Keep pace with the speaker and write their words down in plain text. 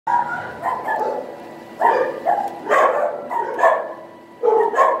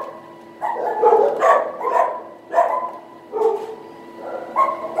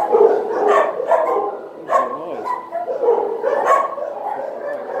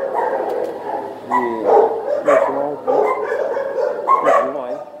Good dog. Good boy. Good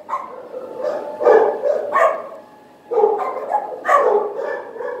boy.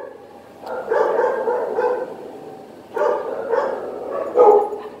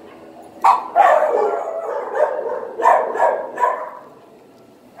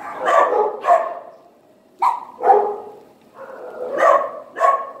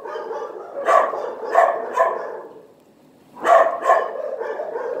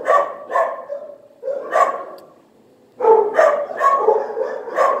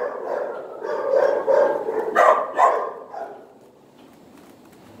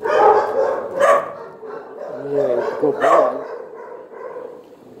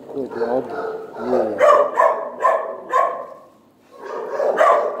 Good dog. Yeah.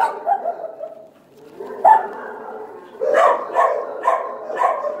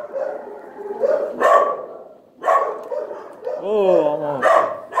 Oh,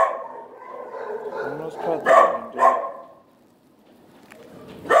 almost caught that one, dude.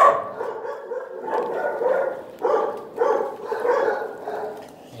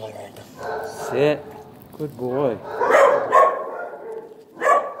 Sit. Good boy.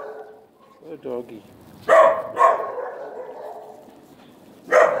 Good doggy.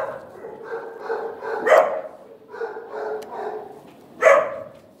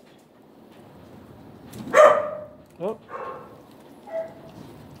 Oh.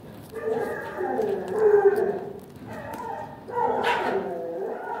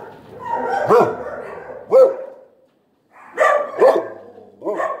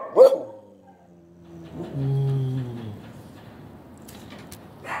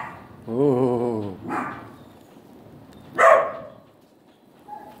 Oh.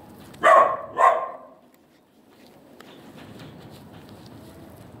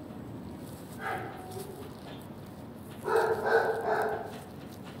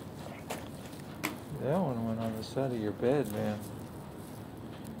 That one went on the side of your bed, man.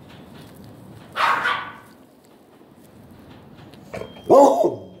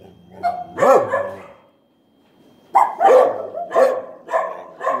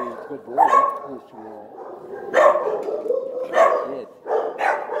 Good boy. Who's tomorrow? Kid.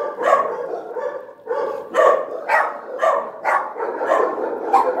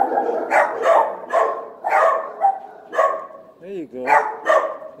 There you go.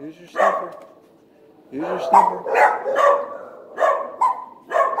 Here's your sniffer. Here's your sniffer.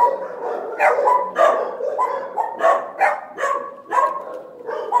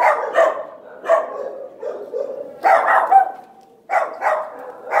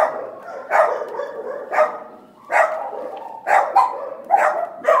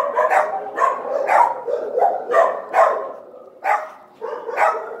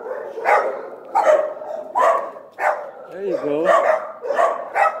 There you go.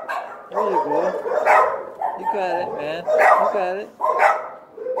 There you go. You got it, man. You got it.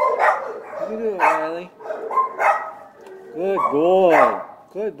 You can do it, Reilly. Good boy.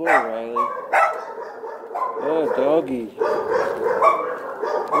 Good boy, Reilly. Good doggy.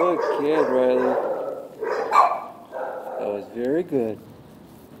 Good kid, Reilly. That was very good.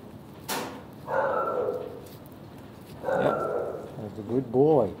 Yep. That was a good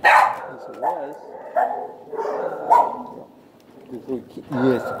boy. Yes, it was. Good kid.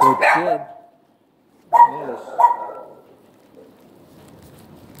 Yes, good kid. Yes.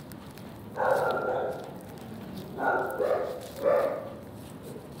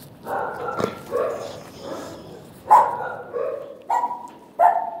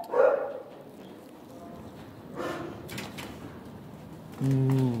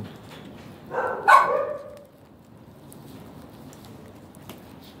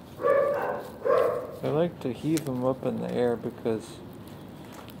 I like to heave them up in the air because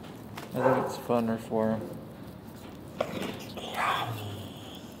I think it's funner for them.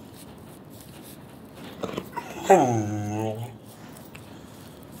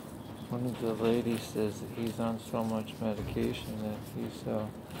 One of the ladies says that he's on so much medication that he's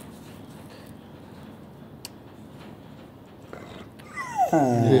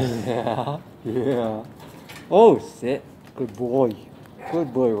yeah. Oh, sit. Good boy.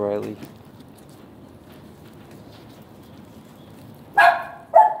 Good boy, Reilly.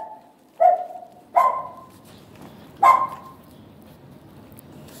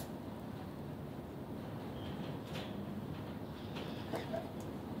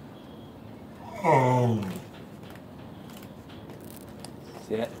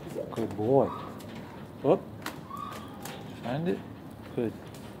 Sit. Good boy. Whoop. Find it. Good.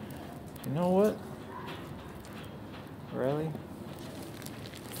 You know what? Reilly?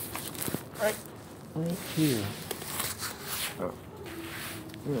 Right here. Oh.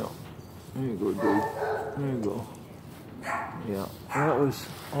 Yeah. There you go, dude. There you go. Yeah, that was...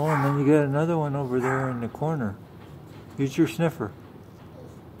 Oh, and then you got another one over there in the corner. Use your sniffer.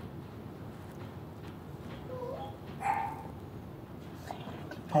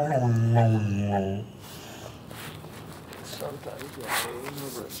 Sometimes, yeah,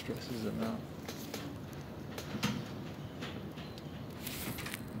 remember it stresses them out.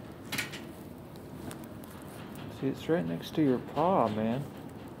 See, it's right next to your paw, man.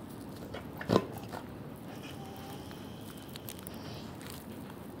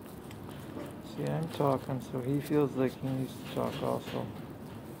 See, I'm talking, so he feels like he needs to talk also.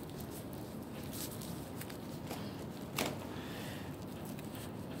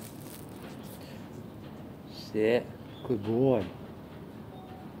 Sit. Good boy.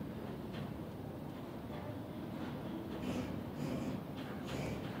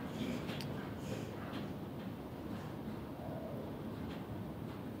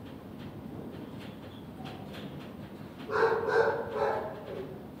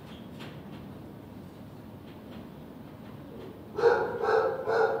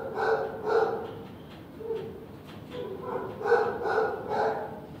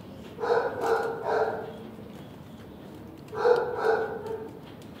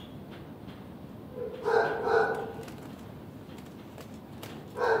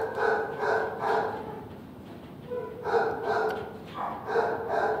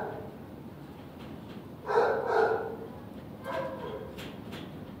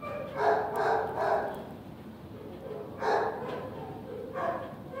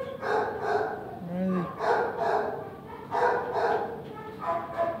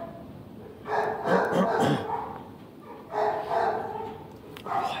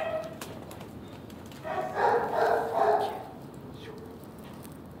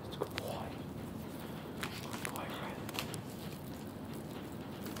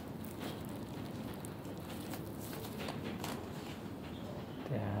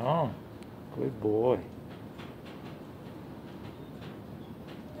 Down. Good boy.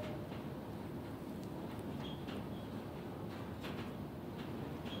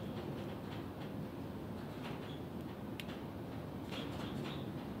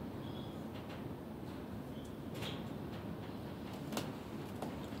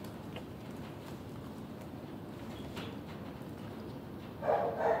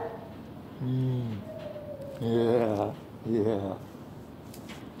 Yeah, yeah.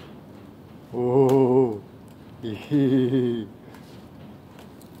 Oh, yep.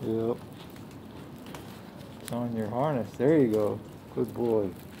 It's on your harness. There you go. Good boy.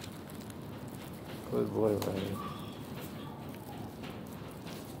 Good boy, Reilly.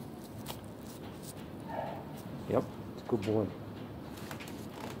 Yep, it's a good boy.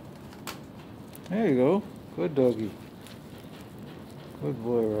 There you go. Good doggy. Good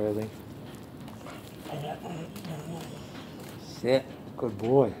boy, Reilly. Sit. Good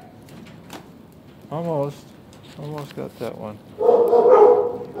boy. Almost got that one.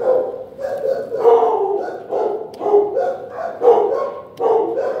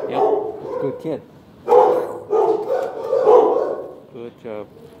 Yep, good kid. Good job.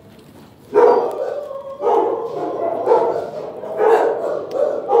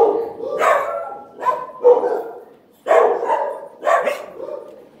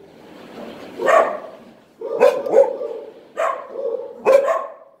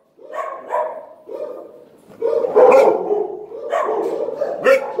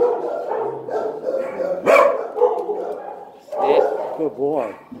 Good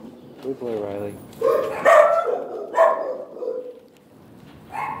boy. Good boy, Reilly.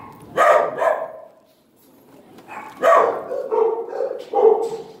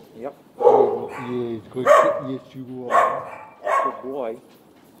 Yep. Yeah, good. Yes, you are. Good boy.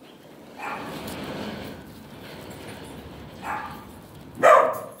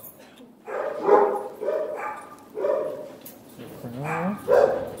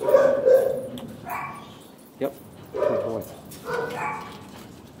 Yep. Good boy.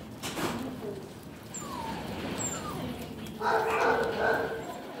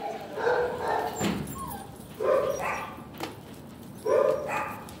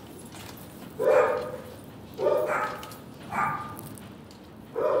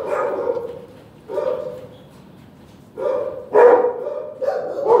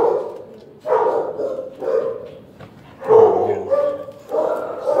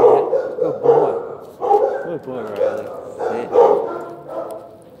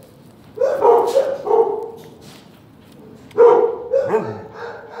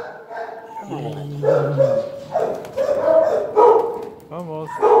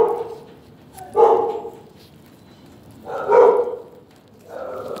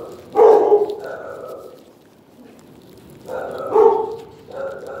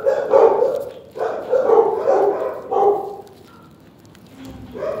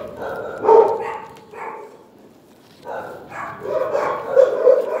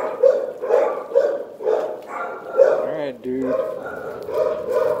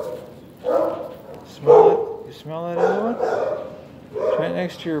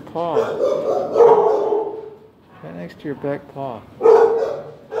 next to your paw. Right next to your back paw.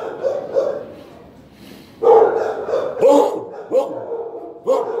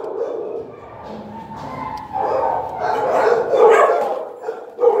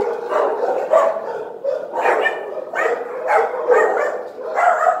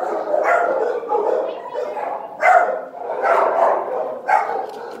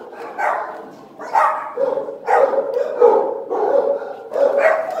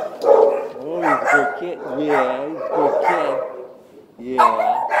 Kid. Yeah, he's a good kid.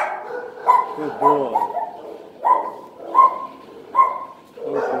 Yeah. Good boy.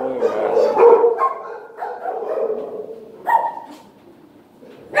 Good boy, Reilly.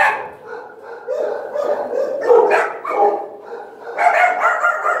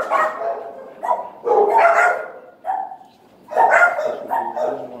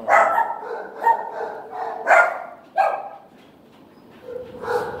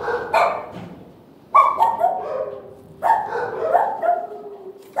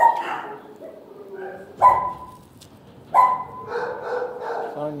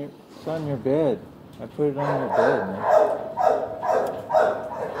 It's on your bed. I put it on your bed, man.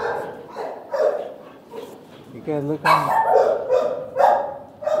 You gotta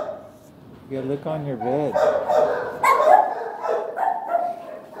look on your bed.